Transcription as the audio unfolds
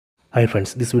Hi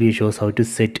friends, this video shows how to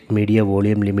set media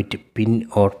volume limit pin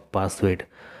or password.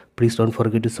 Please don't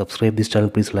forget to subscribe this channel.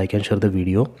 Please like and share the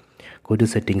video. Go to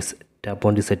settings, tap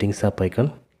on the settings app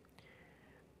icon.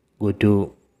 Go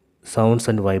to sounds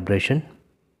and vibration.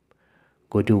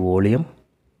 Go to volume.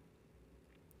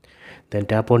 Then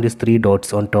tap on these three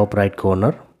dots on top right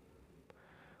corner.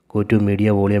 Go to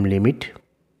media volume limit.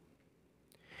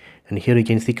 And here you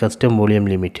can see custom volume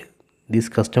limit. This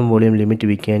custom volume limit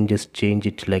we can just change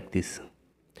it like this.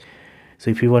 So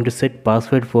if you want to set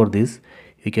password for this,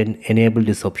 you can enable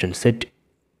this option, set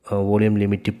volume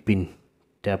limit pin.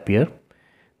 Tap here,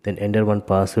 then enter one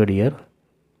password here.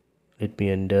 Let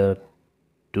me enter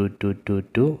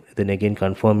 2222, then again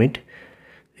confirm it.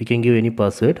 You can give any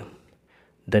password.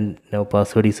 Then now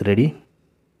password is ready.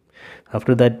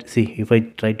 After that, see, if I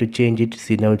try to change it,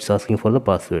 see, now it's asking for the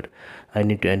password. I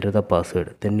need to enter the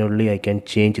password, then only I can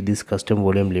change this custom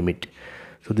volume limit.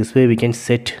 So this way we can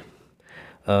set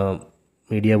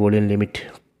media volume limit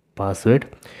password.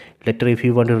 Later if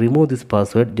you want to remove this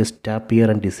password, just tap here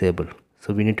and disable.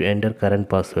 So we need to enter current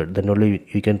password, then only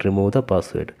you can remove the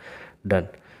password. Done.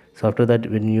 So after that,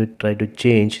 when you try to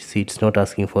change, see, it's not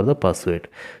asking for the password.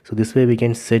 So this way we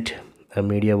can set a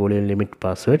media volume limit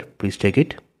password. Please check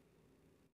it.